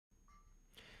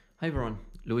Hi everyone,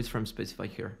 Louis from Specify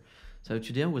here. So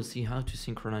today we'll see how to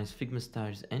synchronize Figma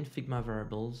styles and Figma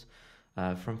variables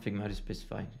from Figma to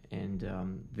Specify.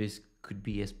 And this could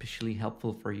be especially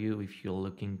helpful for you if you're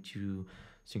looking to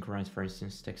synchronize, for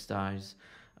instance, text styles,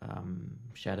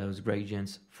 shadows,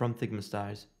 gradients from Figma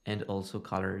styles, and also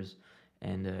colors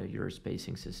and your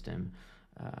spacing system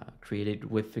created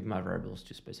with Figma variables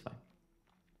to Specify.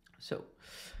 So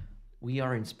we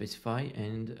are in Specify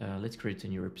and let's create a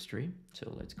new registry.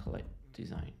 So let's call it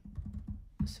design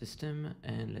system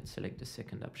and let's select the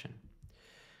second option.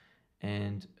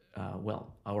 And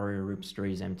well, our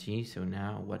registry is empty. So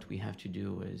now what we have to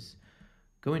do is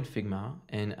go in Figma.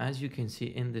 And as you can see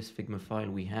in this Figma file,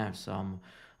 we have some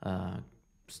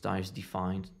styles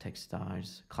defined, text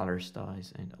styles, color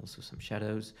styles, and also some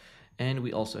shadows. And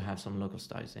we also have some local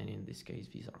styles. And in this case,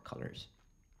 these are colors.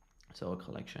 So a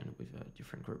collection with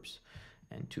different groups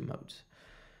and two modes.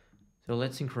 So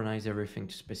let's synchronize everything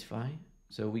to Specify.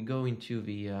 So we go into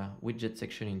the widget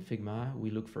section in Figma,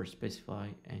 we look for Specify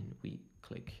and we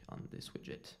click on this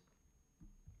widget.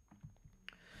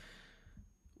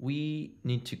 We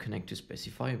need to connect to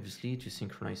Specify, obviously, to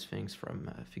synchronize things from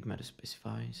Figma to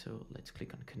Specify. So let's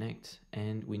click on Connect,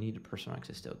 and we need a personal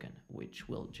access token, which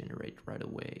will generate right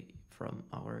away from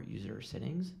our user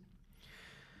settings.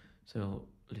 So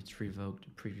let's revoke the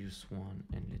previous one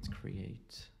and let's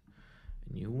create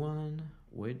a new one,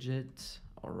 widget,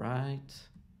 all right.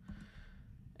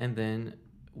 And then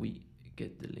we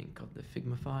get the link of the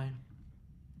Figma file.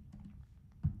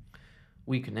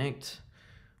 We connect,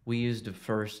 we use the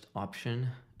first option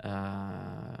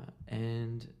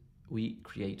and we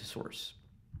create a source.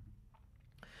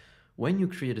 When you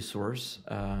create a source,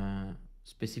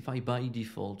 Specify by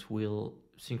default will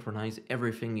synchronize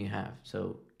everything you have.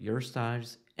 So your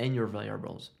styles and your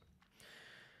variables.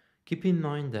 Keep in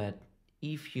mind that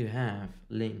if you have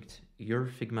linked your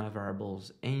Figma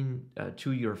variables and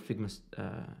to your Figma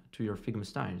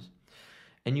styles,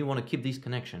 and you want to keep this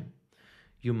connection,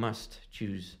 you must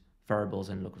choose variables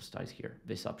and local styles here,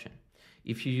 this option.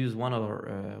 If you use one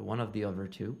of the other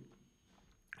two,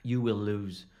 you will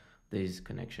lose this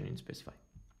connection in Specify.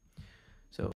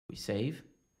 So we save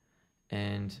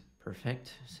and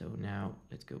perfect. So now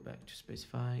let's go back to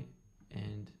Specify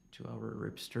and to our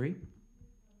registry.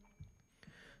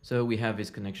 So we have this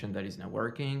connection that is now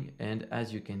working. And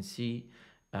as you can see,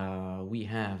 we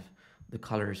have the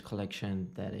colors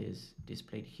collection that is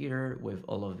displayed here with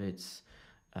all of its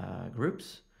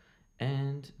groups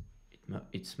and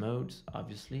its modes,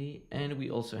 obviously. And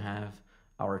we also have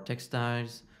our text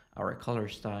styles, our color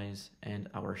styles, and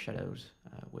our shadows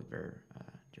with their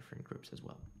different groups as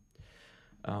well.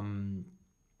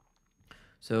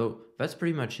 So that's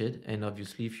pretty much it. And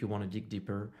obviously, if you want to dig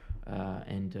deeper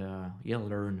and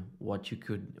learn what you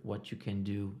can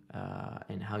do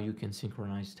and how you can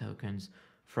synchronize tokens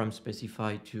from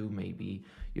Specify to maybe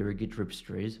your Git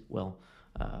registries, well,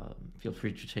 feel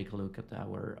free to take a look at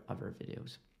our other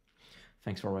videos.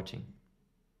 Thanks for watching.